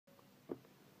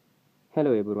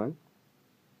Hello everyone.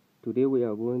 Today we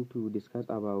are going to discuss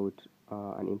about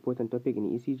an important topic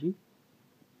in ECG,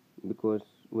 because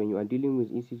when you are dealing with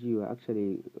ECG you are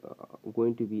actually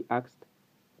going to be asked,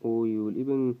 or you will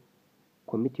even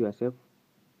commit yourself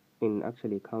in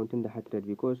actually counting the heart rate,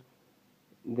 because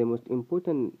the most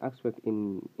important aspect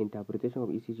in interpretation of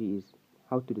ECG is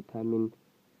how to determine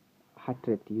heart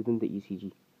rate using the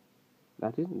ECG.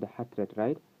 That is the heart rate,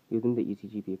 right? Using the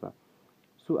ECG paper.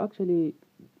 So actually,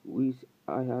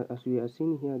 as we are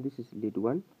seeing here, this is lead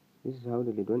 1. This is how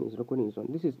the lead 1 is recording is on.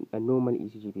 This is a normal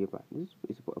ECG paper. This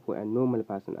is for a normal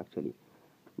person actually.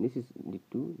 This is lead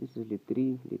 2. This is lead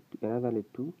 3. Another lead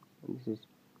 2. And this is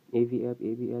AVF,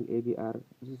 AVL, AVR.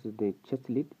 This is the chest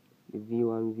lead, the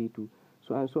V1, V2,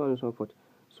 so on and so forth.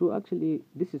 So actually,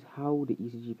 this is how the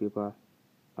ECG paper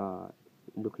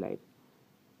look like,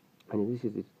 and this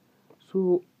is it.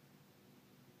 So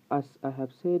as I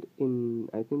have said in,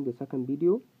 I think, the second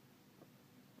video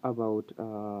about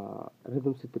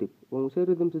rhythm strip. When we say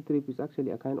rhythm strip, is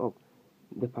actually a kind of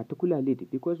the particular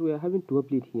lead, because we are having 12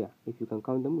 lead here. If you can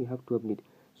count them, we have 12 lead.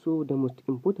 So the most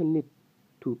important lead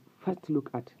to first look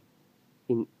at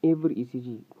in every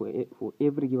ECG for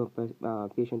every given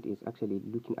patient is actually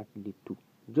looking at lead 2.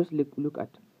 Just look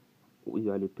at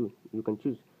your lead 2. You can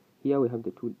choose. Here we have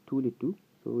the two lead 2,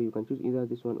 so you can choose either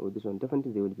this one or this one.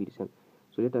 Definitely they will be the same.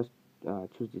 So let us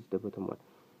choose this, the bottom one.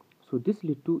 So this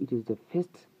lead 2, it is the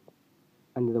first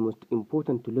and the most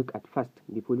important to look at first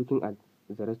before looking at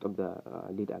the rest of the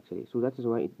lead actually. So that is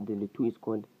why the lead 2 is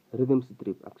called rhythm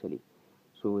strip actually.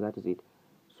 So that is it.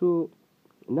 So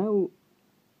now,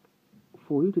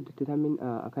 for you to determine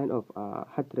a kind of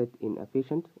heart rate in a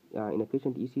patient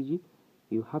ECG,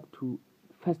 you have to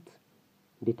first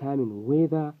determine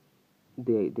whether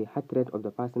the heart rate of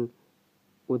the person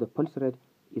or the pulse rate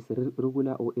is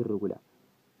regular or irregular.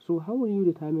 So how will you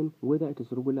determine whether it is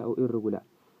regular or irregular?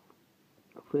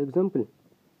 For example,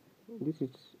 this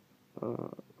is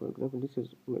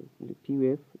the P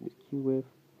wave, this Q wave,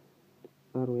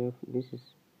 R wave, this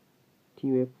is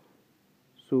T wave.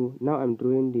 So now I'm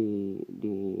drawing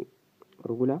the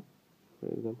regular, for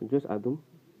example, just assume,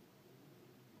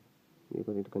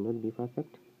 because it cannot be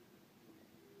perfect.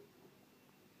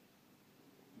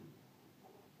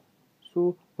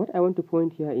 So what I want to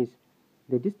point here is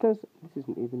the distance. This is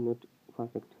even not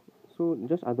perfect. So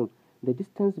just assume the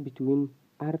distance between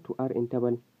R to R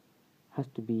interval has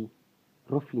to be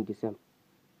roughly the same.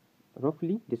 For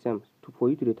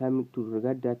you to determine, to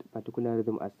regard that particular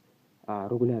rhythm as a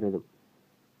regular rhythm.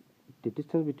 The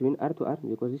distance between R to R,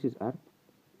 because this is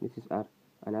R,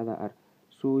 another R.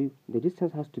 So the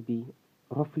distance has to be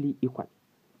roughly equal.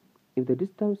 If the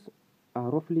distance are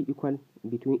roughly equal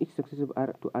between each successive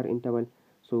R to R interval,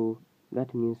 so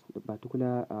that means the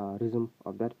particular rhythm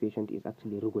of that patient is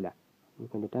actually regular. You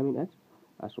can determine it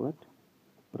as what?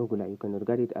 Regular. You can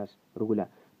regard it as regular.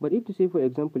 But if to say, for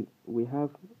example, we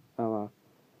have our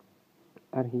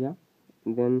R here,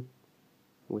 then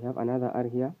we have another R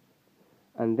here,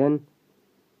 and then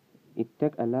it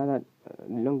take another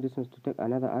long distance to take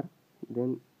another R,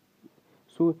 then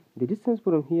so the distance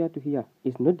from here to here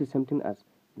is not the same thing as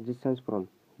the distance from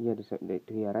here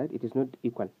to here, right? It is not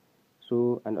equal.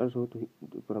 So, and also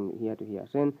from here to here.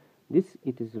 So this,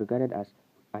 it is regarded as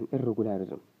an irregular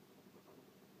rhythm,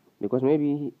 because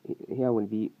maybe here will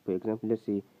be, for example, let's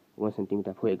say 1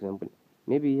 centimeter, for example.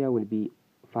 Maybe here will be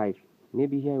 5.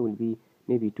 Maybe here will be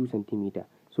maybe 2 centimeter.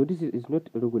 So this is not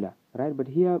regular, right? But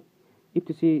here, if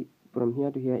to say from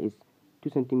here to here is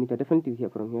 2 centimeter, definitely here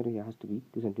from here to here has to be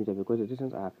 2 centimeter, because the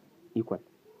distances are equal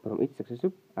from each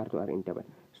successive R to R interval.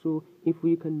 So if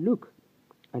we can look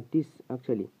at this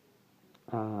actually,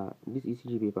 this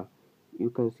ECG paper, you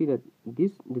can see that the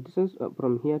distance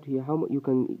from here to here, how you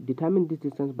can determine this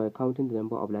distance by counting the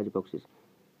number of large boxes.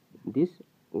 This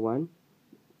 1,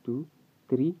 2,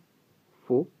 3,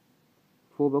 4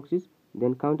 boxes.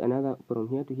 Then count another from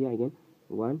here to here again.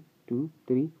 1, 2,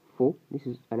 3, 4. This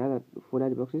is another 4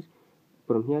 large boxes.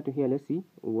 From here to here, let's see.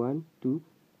 1, 2,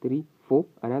 3, 4.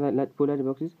 Another 4 large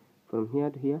boxes. From here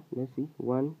to here, let's see.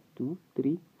 1, 2,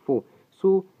 3, 4.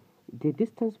 So the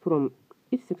distance from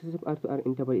each successive R to R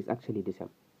interval is actually the same.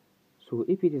 So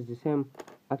if it is the same,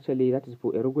 actually that is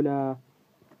for a regular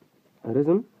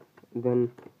rhythm,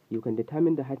 then you can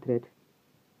determine the heart rate.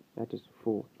 That is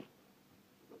for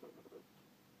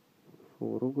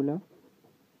regular,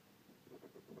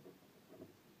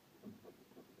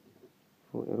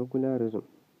 for a regular rhythm.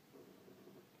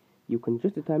 You can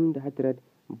just determine the heart rate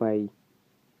by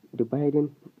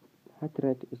dividing heart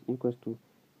rate is equals to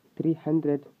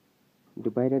 300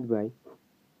 divided by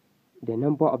the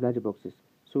number of large boxes.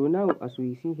 So now, as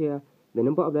we see here, the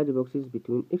number of large boxes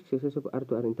between each successive R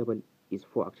to R interval is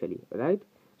 4 actually, right?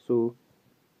 So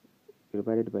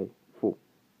divided by 4,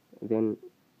 then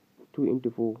 2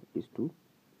 into 4 is 2,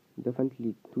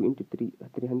 definitely 2 into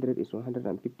 300 is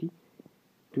 150,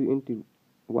 2 into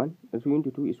 2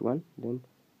 into 2 is 1, then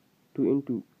 2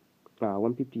 into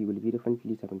 150 will be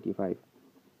definitely 75.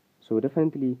 So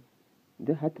definitely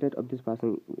the heart rate of this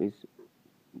person is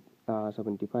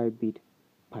 75 beat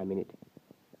per minute.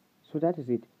 So that is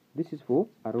it. This is for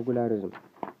a regularism.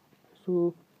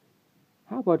 So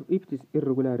how about if it is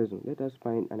irregularism? Let us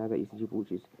find another ECG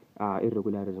which is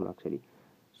irregularism actually.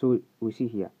 So we see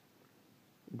here,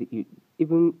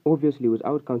 even obviously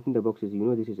without counting the boxes, you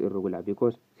know this is irregular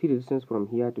because see the distance from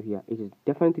here to here. It is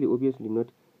definitely obviously not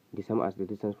the same as the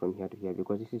distance from here to here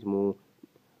because this is more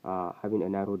having a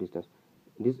narrow distance.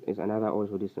 This is another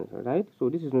also distance, right? So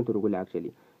this is not regular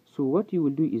actually. So what you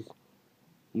will do is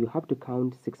you have to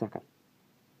count 6 seconds.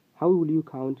 How will you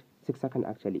count 6 seconds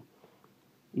actually?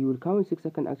 You will count 6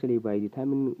 seconds actually by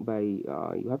determining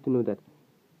you have to know that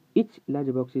each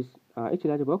large box is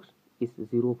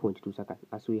zero 0.2 seconds,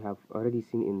 as we have already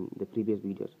seen in the previous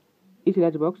videos. Each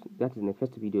large box, that is in the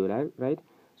first video, right?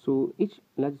 So each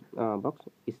large box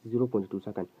is 0.2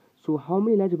 seconds. So how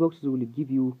many large boxes will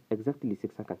give you exactly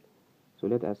 6 seconds? So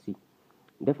let us see.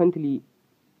 Definitely,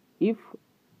 if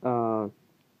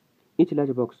each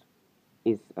large box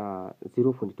is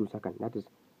 0.2 seconds, that is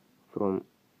from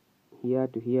here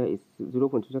to here is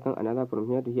 0.2 seconds, another from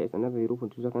here to here is another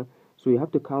 0.2 seconds. So you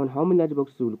have to count how many large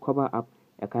boxes will cover up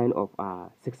a kind of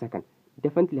 6 seconds.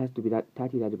 Definitely has to be that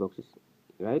 30 large boxes,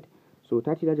 right? So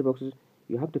 30 large boxes,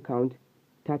 you have to count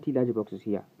 30 large boxes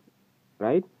here,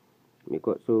 right?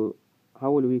 Because so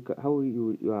how will you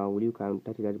count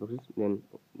 30 large boxes? Then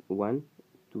 1,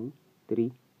 2,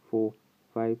 3, 4,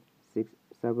 5, 6,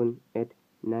 7, 8,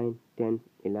 9, 10,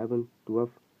 11, 12,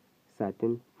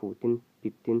 13, 14,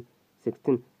 15,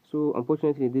 16. So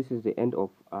unfortunately, this is the end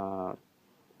of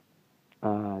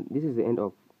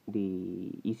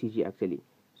the ECG actually.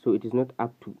 So it is not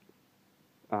up to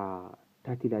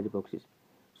 30 large boxes.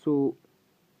 So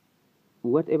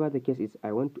whatever the case is,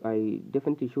 I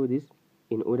definitely show this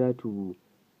in order to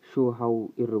show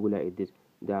how irregular this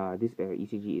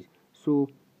ECG is. So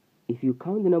if you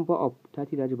count the number of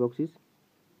 30 large boxes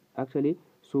actually,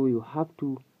 so you have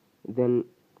to then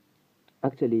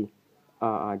actually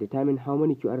determine how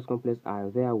many QRS complex are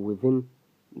there within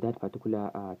that particular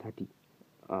 30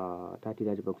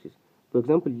 large boxes. For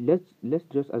example, let's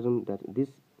just assume that this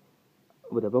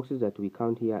with the boxes that we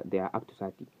count here, they are up to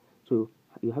 30. So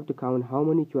you have to count how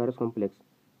many QRS complex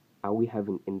are we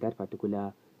having in that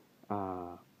particular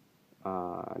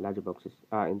large boxes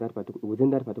in that within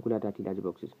that particular 30 large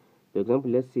boxes. For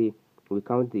example, let's say we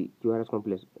count the QRS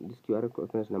complex. This QRS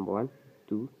complex number 1,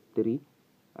 2, 3,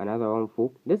 another one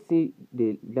 4. Let's say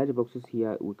the large boxes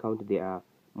here we count they are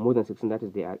more than 16. That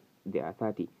is they are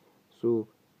 30. So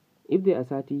if they are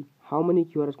 30, how many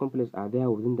QRS complex are there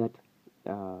within that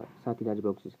 30 large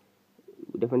boxes?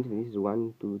 Definitely this is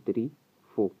 1, 2, 3,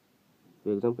 4.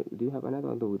 For example, do you have another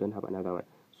one? Though we don't have another one.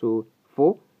 So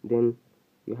 4, then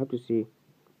you have to say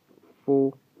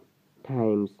 4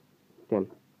 times 10.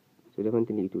 So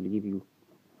definitely it will give you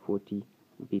 40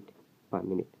 beat per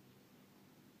minute.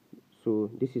 So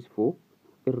this is for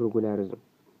irregularism.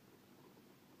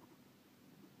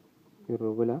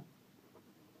 Irregular.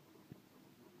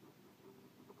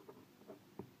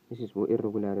 This is for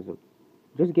irregularism.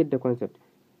 Just get the concept.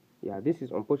 Yeah, this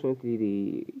is unfortunately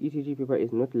the ECG paper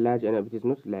is not large enough. It is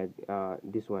not like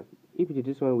this one. If it is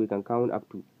this one, we can count up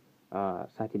to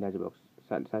 30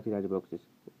 large boxes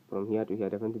from here to here.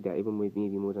 Definitely, there are even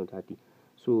maybe more than 30.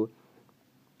 So,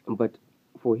 but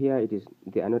for here,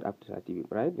 they are not up to 30,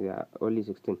 right? They are only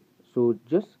 16. So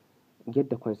just get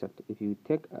the concept. If you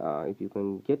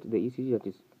can get the ECG that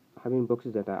is having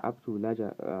boxes that are up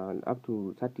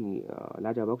to 30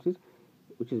 larger boxes,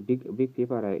 which is big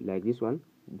paper like this one,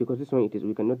 because this one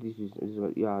we cannot use this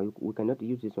one. Yeah, we cannot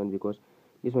use this one because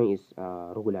this one is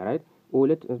regular, right? Or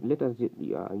let us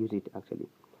use it actually.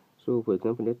 So for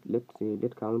example,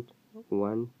 let's count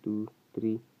 1, 2,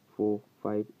 3, 4,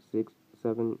 5, 6,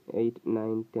 7, 8,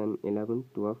 9, 10, 11,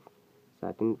 12,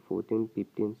 13, 14,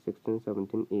 15, 16,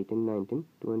 17, 18, 19,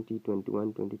 20,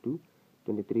 21, 22,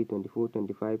 23, 24,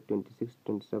 25, 26,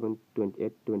 27,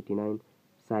 28, 29,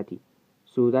 30.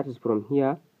 So that is from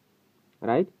here,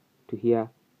 right, to here.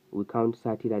 We count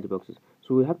 30 large boxes.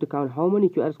 So we have to count how many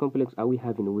QRS complex are we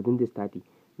having within this 30.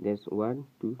 There's 1,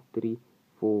 2, 3,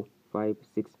 4, 5,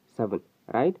 6, 7,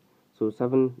 right? So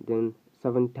 7, then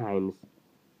 7 times.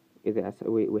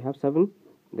 We have 7.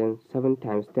 then 7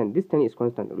 times 10. This 10 is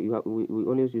constant. We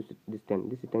always use this 10.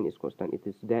 This 10 is constant. It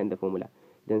is there in the formula.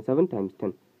 Then 7 times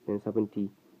 10, then 70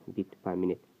 beat per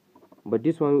minute. But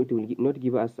this one, it will not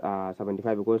give us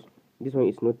 75, because this one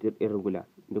is not irregular,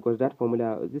 because this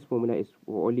formula is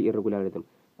for only irregular rhythm,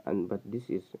 and but this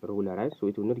is regular, right? So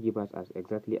it will not give us as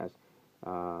exactly as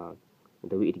uh,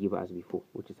 the way it gave us before,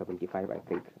 which is 75, I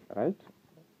think, right?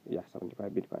 Yeah,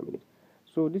 75 beat per minute.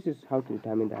 So this is how to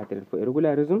determine the heart rate for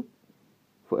irregular rhythm.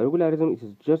 For irregular rhythm, it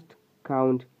is just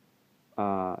count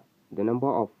uh, the number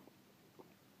of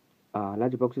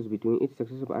large boxes between each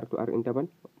successive R to R interval.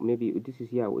 Maybe this is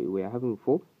here we are having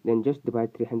 4, then just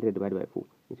divide 300 divided by 4.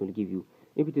 It will give you.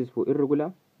 If it is for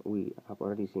irregular, we have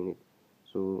already seen it.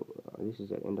 So this is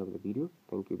the end of the video.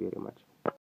 Thank you very much.